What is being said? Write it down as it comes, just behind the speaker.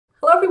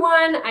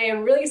everyone, I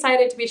am really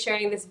excited to be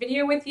sharing this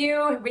video with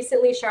you.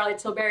 Recently, Charlotte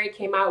Tilbury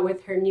came out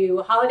with her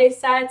new holiday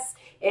sets,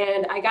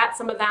 and I got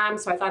some of them,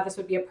 so I thought this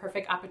would be a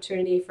perfect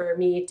opportunity for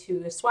me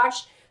to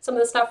swatch some of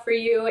the stuff for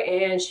you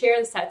and share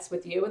the sets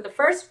with you. The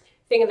first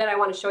thing that I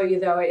want to show you,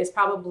 though, is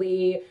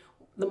probably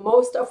the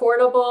most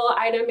affordable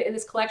item in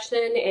this collection,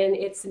 and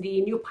it's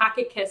the new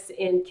Pocket Kiss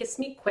in Kiss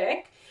Me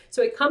Quick.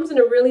 So it comes in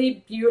a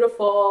really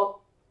beautiful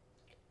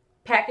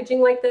packaging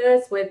like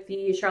this with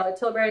the Charlotte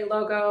Tilbury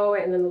logo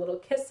and then the little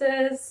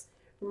kisses.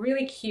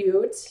 Really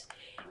cute.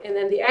 And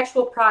then the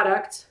actual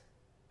product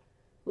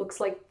looks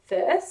like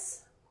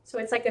this. So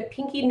it's like a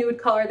pinky nude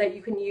color that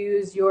you can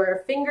use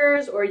your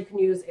fingers or you can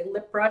use a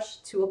lip brush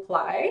to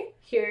apply.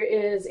 Here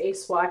is a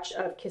swatch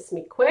of Kiss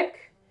Me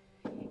Quick.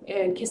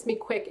 And Kiss Me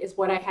Quick is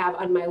what I have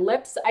on my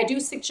lips. I do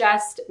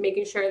suggest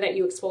making sure that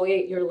you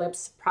exfoliate your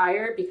lips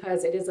prior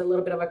because it is a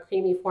little bit of a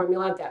creamy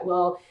formula that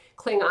will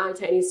cling on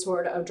to any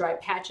sort of dry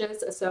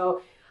patches.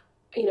 So,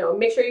 you know,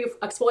 make sure you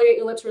exfoliate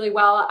your lips really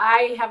well.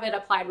 I have it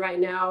applied right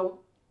now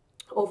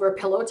over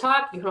Pillow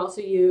Talk. You can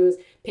also use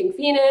Pink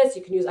Venus.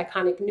 You can use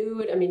Iconic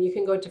Nude. I mean, you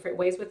can go different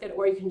ways with it,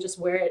 or you can just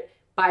wear it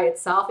by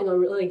itself and it'll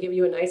really give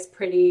you a nice,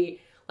 pretty,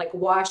 like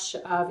wash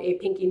of a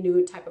pinky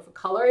nude type of a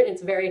color. And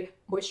it's very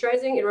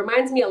moisturizing. It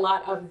reminds me a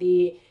lot of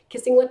the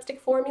Kissing Lipstick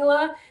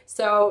formula.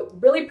 So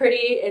really pretty.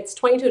 It's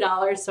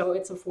 $22, so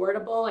it's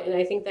affordable. And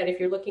I think that if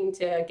you're looking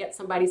to get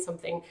somebody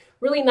something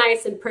really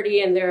nice and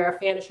pretty and they're a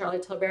fan of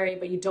Charlotte Tilbury,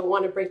 but you don't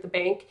want to break the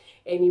bank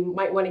and you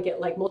might want to get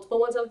like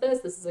multiple ones of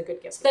this is a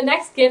good gift. So the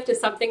next gift is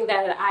something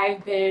that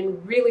I've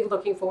been really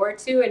looking forward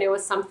to, and it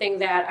was something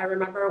that I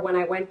remember when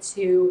I went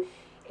to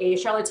a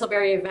Charlotte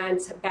Tilbury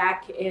event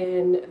back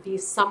in the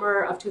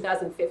summer of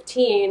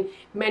 2015.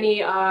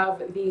 Many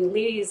of the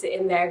ladies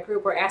in that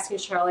group were asking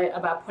Charlotte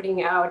about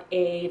putting out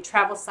a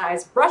travel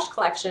size brush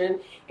collection,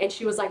 and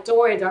she was like, "Don't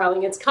worry,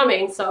 darling, it's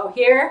coming." So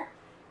here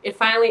it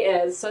finally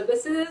is. So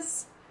this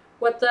is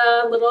what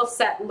the little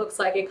set looks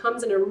like. It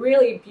comes in a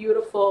really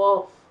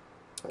beautiful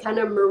kind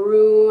of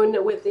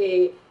maroon with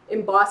a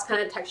embossed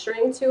kind of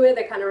texturing to it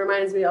that kind of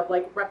reminds me of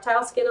like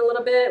reptile skin a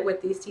little bit,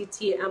 with the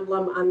CT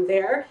emblem on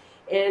there.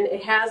 And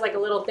it has like a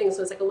little thing,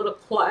 so it's like a little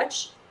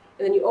clutch,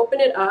 and then you open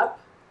it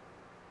up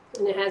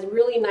and it has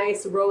really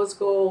nice rose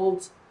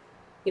gold,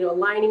 you know,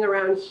 lining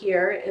around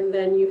here, and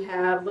then you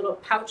have little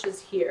pouches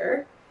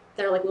here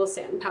that are like little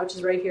satin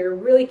pouches right here.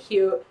 Really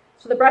cute.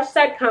 So the brush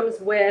set comes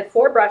with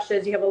 4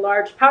 brushes. You have a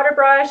large powder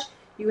brush,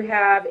 you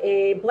have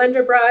a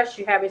blender brush,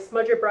 you have a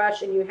smudger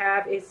brush, and you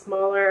have a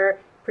smaller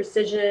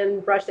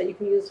precision brush that you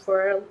can use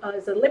for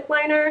as a lip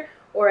liner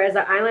or as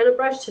an eyeliner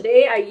brush.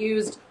 Today I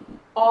used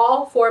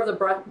all 4 of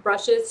the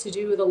brushes to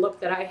do the look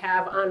that I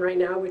have on right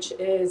now, which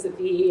is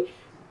the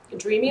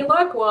Dreamy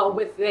look, well,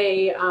 with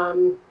the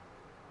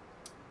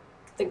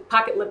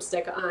pocket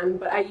lipstick on.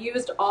 But I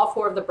used all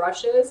 4 of the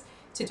brushes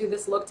to do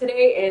this look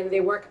today, and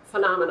they work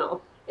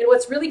phenomenal. And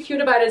what's really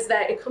cute about it is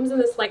that it comes in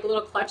this like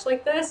little clutch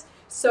like this,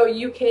 so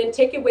you can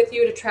take it with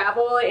you to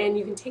travel and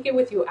you can take it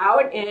with you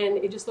out,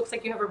 and it just looks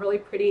like you have a really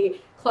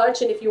pretty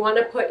clutch. And if you want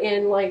to put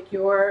in like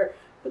your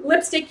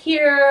lipstick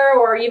here,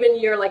 or even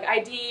your like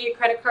ID,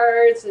 credit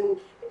cards, and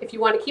if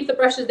you want to keep the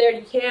brushes there,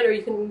 you can, or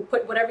you can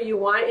put whatever you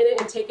want in it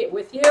and take it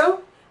with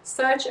you.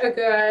 Such a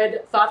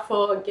good,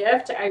 thoughtful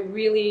gift. I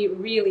really,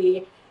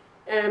 really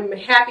am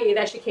happy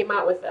that she came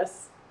out with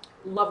this.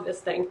 Love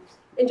this thing.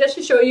 And just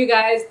to show you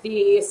guys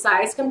the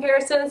size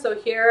comparison, so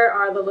here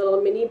are the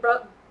little mini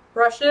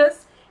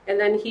brushes, and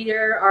then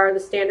here are the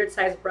standard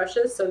size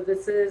brushes. So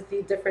this is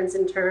the difference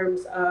in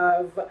terms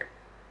of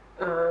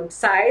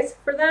size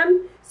for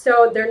them.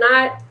 So they're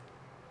not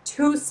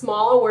too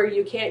small where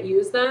you can't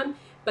use them,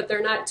 but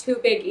they're not too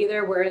big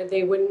either where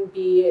they wouldn't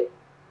be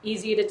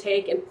easy to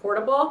take and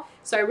portable.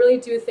 So I really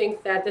do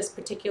think that this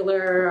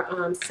particular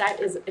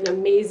set is an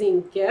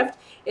amazing gift,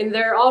 and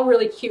they're all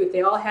really cute.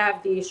 They all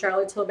have the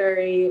Charlotte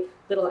Tilbury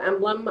little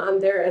emblem on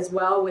there as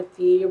well with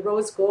the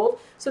rose gold.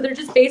 So they're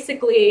just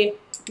basically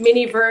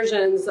mini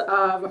versions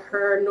of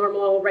her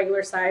normal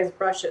regular size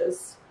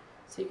brushes.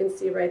 So you can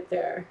see right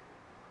there.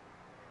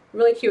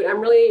 Really cute. I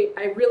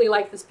really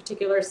like this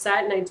particular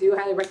set, and I do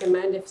highly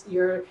recommend if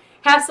you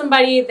have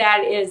somebody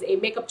that is a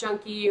makeup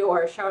junkie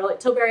or a Charlotte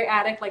Tilbury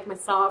addict like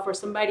myself, or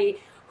somebody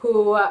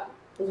who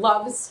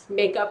loves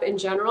makeup in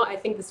general. I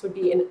think this would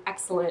be an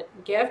excellent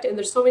gift, and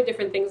there's so many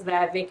different things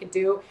that they could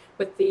do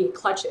with the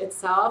clutch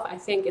itself. I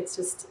think it's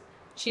just,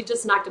 she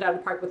just knocked it out of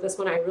the park with this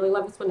one. I really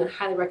love this one and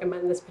highly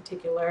recommend this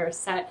particular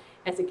set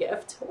as a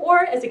gift,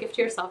 or as a gift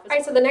to yourself. All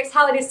right, so the next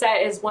holiday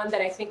set is one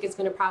that I think is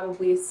going to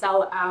probably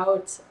sell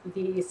out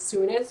the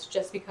soonest,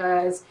 just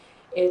because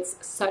it's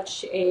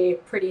such a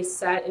pretty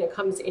set, and it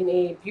comes in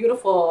a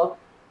beautiful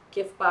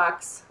gift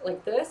box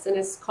like this, and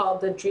it's called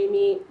the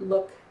Dreamy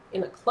Look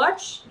in a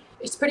Clutch.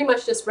 It's pretty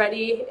much just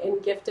ready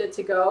and gifted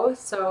to go,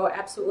 so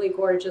absolutely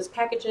gorgeous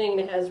packaging,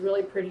 and it has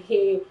really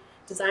pretty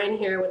design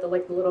here with the,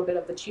 like, the little bit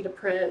of the cheetah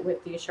print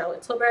with the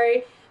Charlotte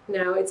Tilbury.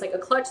 Now it's like a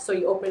clutch, so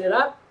you open it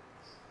up,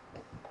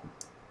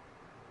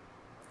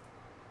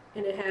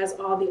 and it has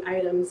all the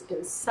items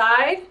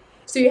inside.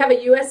 So you have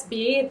a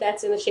USB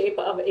that's in the shape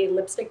of a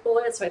lipstick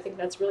bullet, so I think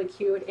that's really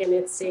cute, and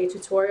it's a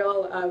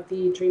tutorial of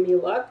the Dreamy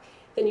look.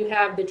 Then you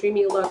have the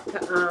Dreamy look,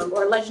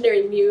 or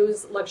Legendary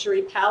Muse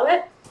Luxury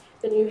Palette.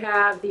 Then you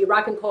have the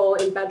Rock and Kohl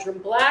in Bedroom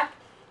Black.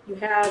 You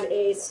have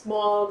a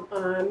small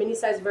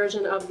mini-sized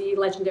version of the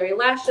Legendary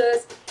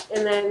Lashes,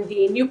 and then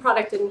the new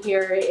product in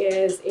here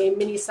is a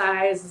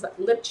mini-size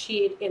lip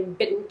cheat in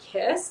Bitten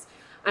Kiss.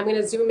 I'm going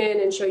to zoom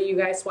in and show you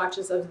guys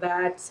swatches of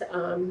that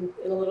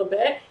in a little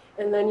bit.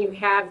 And then you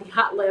have the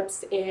Hot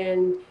Lips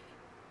in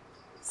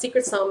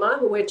Secret Selma,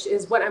 which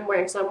is what I'm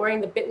wearing. So I'm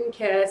wearing the Bitten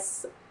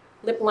Kiss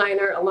lip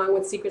liner along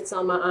with Secret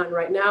Selma on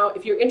right now.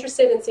 If you're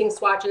interested in seeing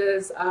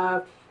swatches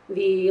of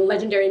the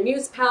Legendary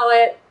Muse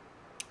palette,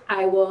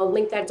 I will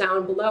link that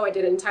down below. I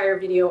did an entire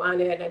video on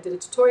it. I did a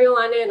tutorial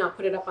on it, and I'll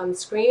put it up on the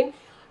screen.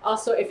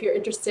 Also, if you're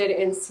interested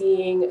in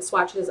seeing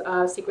swatches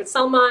of Secret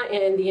Selma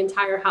and the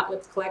entire Hot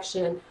Lips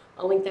collection,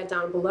 I'll link that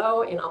down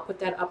below, and I'll put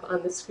that up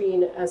on the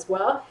screen as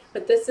well.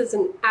 But this is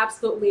an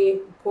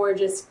absolutely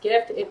gorgeous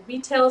gift. It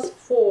retails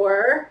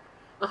for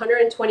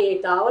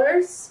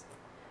 $128.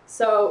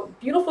 So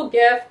beautiful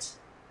gift.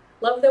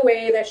 Love the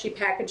way that she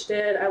packaged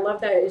it. I love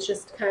that it's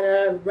just kind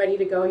of ready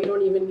to go. You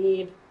don't even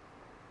need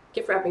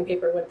gift wrapping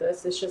paper with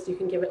this. It's just, you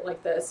can give it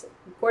like this.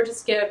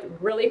 Gorgeous gift,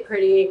 really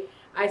pretty.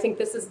 I think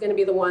this is going to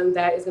be the one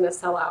that is going to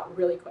sell out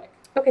really quick.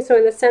 Okay, so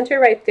in the center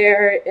right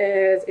there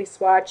is a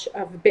swatch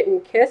of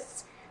Bitten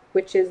Kiss,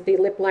 which is the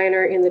lip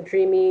liner in the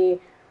Dreamy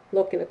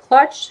look in a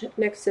clutch.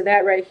 Next to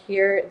that right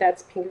here,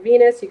 that's Pink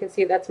Venus. You can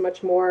see that's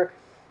much more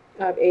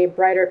of a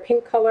brighter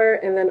pink color.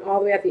 And then all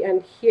the way at the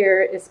end here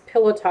is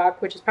Pillow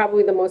Talk, which is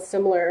probably the most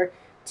similar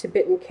to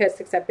Bitten Kiss,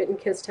 except Bitten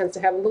Kiss tends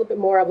to have a little bit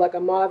more of like a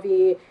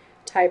mauve-y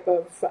type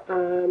of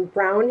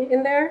brown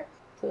in there.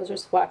 So those are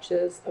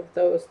swatches of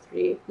those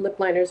three lip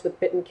liners with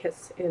Bitten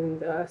Kiss in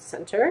the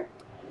center.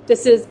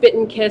 This is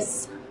Bitten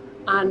Kiss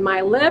on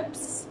my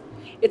lips.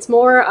 It's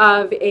more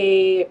of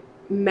a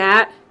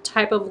matte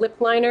type of lip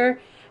liner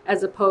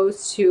as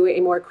opposed to a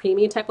more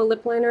creamy type of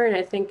lip liner, and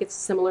I think it's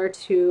similar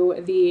to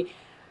the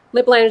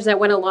lip liners that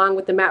went along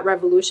with the Matte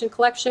Revolution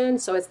collection,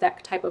 so it's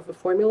that type of a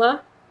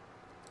formula.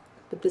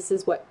 But this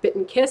is what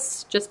Bitten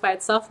Kiss just by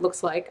itself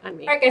looks like on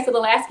me. Alright guys, so the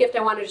last gift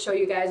I wanted to show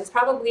you guys is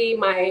probably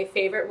my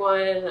favorite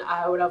one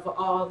out of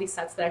all these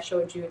sets that I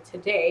showed you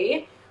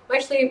today. Well,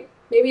 actually,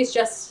 maybe it's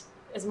just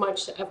as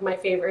much of my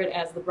favorite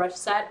as the brush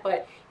set,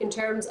 but in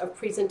terms of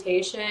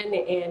presentation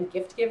and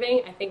gift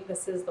giving, I think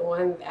this is the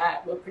one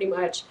that will pretty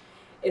much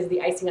is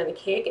the icing on the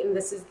cake, and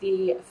this is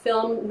the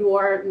Film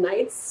Noir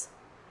Nights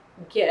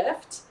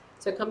gift.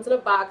 So it comes in a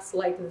box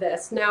like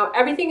this. Now,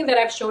 everything that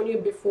I've shown you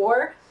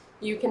before,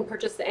 you can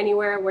purchase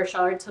anywhere where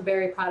Charlotte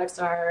Tilbury products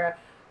are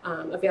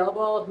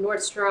available.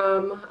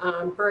 Nordstrom,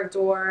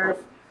 Bergdorf,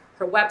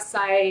 her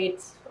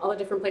website, all the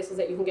different places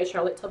that you can get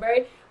Charlotte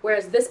Tilbury.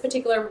 Whereas this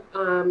particular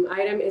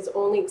item is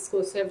only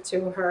exclusive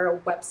to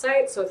her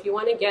website. So if you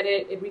want to get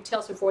it, it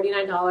retails for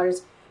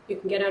 $49. You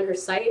can get it on her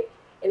site.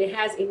 And it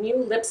has a new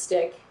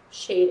lipstick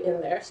shade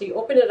in there. So you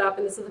open it up,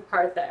 and this is the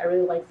part that I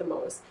really like the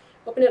most.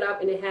 Open it up,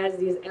 and it has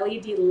these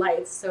LED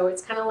lights. So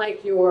it's kind of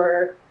like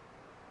you're,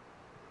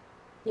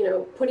 you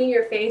know, putting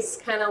your face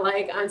kind of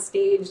like on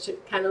stage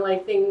kind of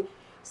like thing.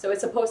 So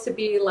it's supposed to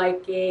be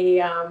like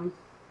a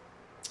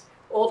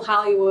old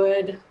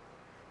Hollywood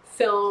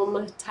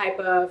film type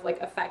of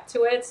like effect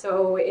to it.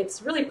 So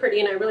it's really pretty,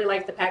 and I really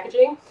like the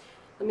packaging.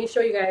 Let me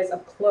show you guys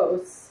up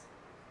close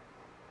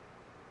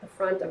the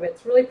front of it.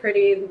 It's really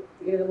pretty.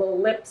 The little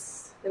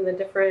lips and the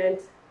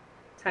different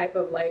type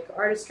of like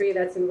artistry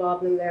that's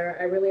involved in there.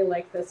 I really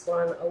like this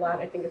one a lot.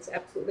 I think it's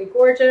absolutely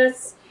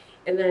gorgeous.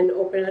 And then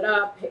open it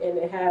up, and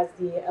it has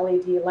the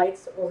LED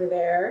lights over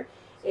there.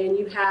 And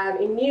you have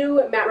a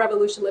new Matte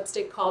Revolution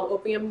lipstick called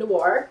Opium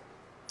Noir.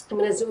 I'm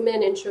going to zoom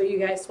in and show you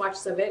guys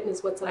swatches of it, and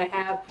it's what I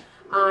have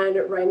on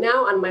right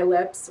now on my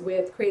lips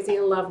with Crazy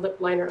in Love lip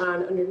liner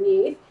on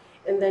underneath.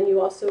 And then you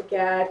also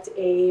get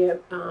a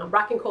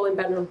Rock and Kohl in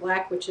Bedroom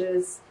Black, which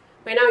is,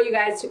 by now you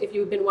guys, if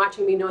you've been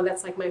watching me, know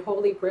that's like my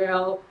holy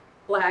grail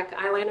black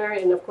eyeliner,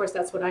 and of course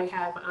that's what I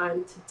have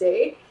on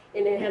today.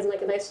 And it has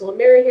like a nice little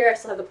mirror here. I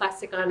still have the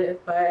plastic on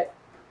it, but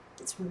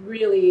it's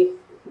really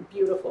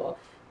beautiful.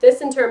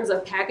 This, in terms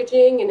of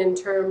packaging and in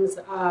terms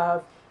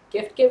of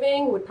gift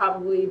giving, would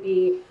probably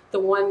be the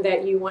one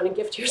that you want to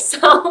gift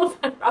yourself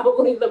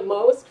probably the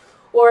most,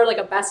 or like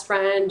a best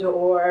friend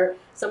or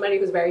somebody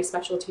who's very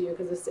special to you,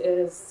 because this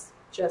is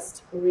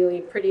just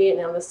really pretty.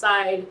 And on the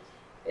side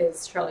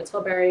is Charlotte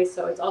Tilbury,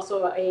 so it's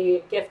also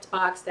a gift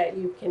box that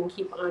you can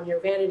keep on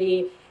your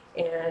vanity,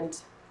 and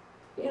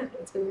yeah,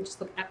 it's going to just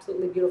look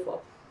absolutely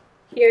beautiful.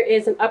 Here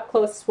is an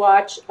up-close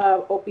swatch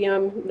of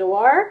Opium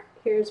Noir.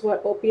 Here's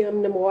what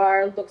Opium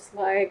Noir looks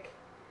like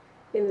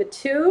in the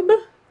tube.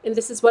 And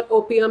this is what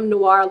Opium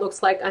Noir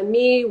looks like on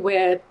me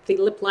with the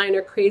lip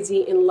liner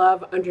Crazy in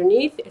Love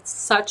underneath. It's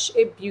such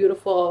a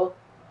beautiful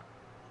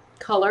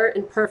color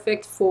and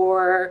perfect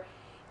for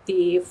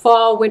the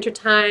fall,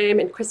 wintertime,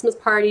 and Christmas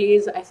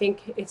parties. I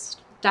think it's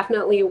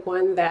definitely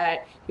one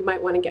that you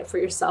might want to get for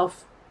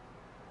yourself.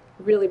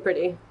 Really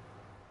pretty.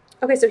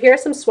 Okay, so here are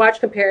some swatch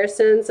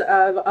comparisons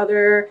of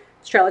other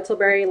Charlotte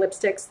Tilbury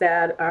lipsticks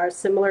that are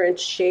similar in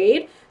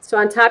shade. So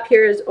on top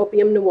here is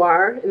Opium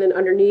Noir, and then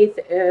underneath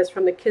is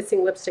from the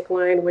Kissing lipstick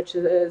line, which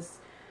is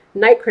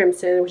Night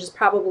Crimson, which is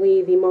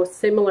probably the most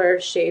similar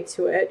shade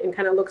to it, and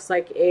kind of looks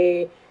like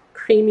a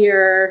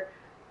creamier,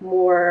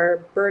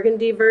 more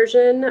burgundy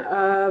version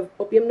of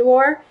Opium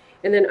Noir.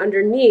 And then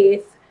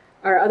underneath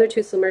are other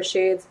two similar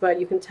shades, but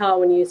you can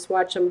tell when you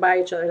swatch them by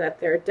each other that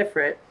they're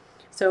different.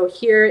 So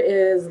here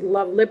is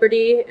Love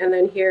Liberty, and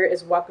then here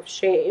is Walk of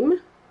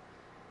Shame.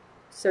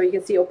 So you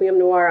can see Opium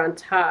Noir on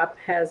top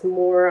has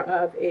more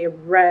of a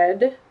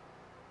red,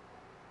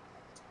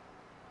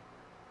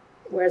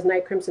 whereas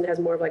Night Crimson has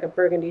more of like a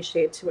burgundy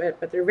shade to it,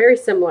 but they're very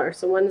similar.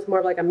 So one's more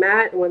of like a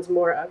matte, and one's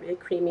more of a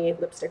creamy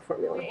lipstick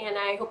formula. And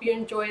I hope you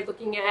enjoyed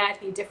looking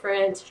at the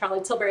different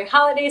Charlotte Tilbury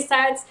holiday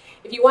sets.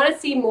 If you want to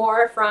see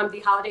more from the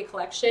holiday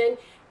collection,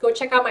 go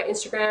check out my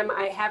Instagram.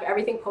 I have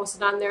everything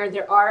posted on there.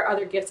 There are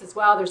other gifts as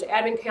well. There's an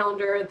advent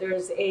calendar.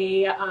 There's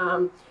a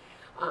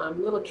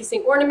little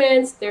kissing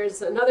ornaments.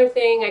 There's another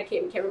thing I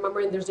can't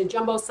remember. And there's a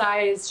jumbo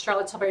size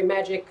Charlotte Tilbury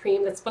Magic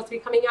Cream that's supposed to be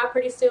coming out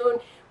pretty soon,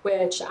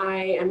 which I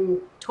am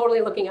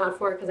totally looking out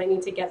for because I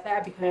need to get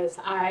that because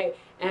I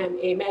am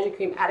a Magic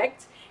Cream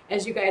addict,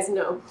 as you guys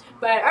know.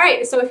 But all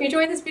right, so if you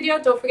enjoyed this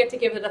video, don't forget to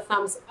give it a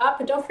thumbs up,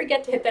 and don't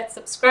forget to hit that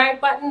subscribe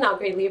button. I'll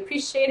greatly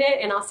appreciate it,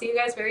 and I'll see you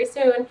guys very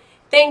soon.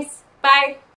 Thanks. Bye.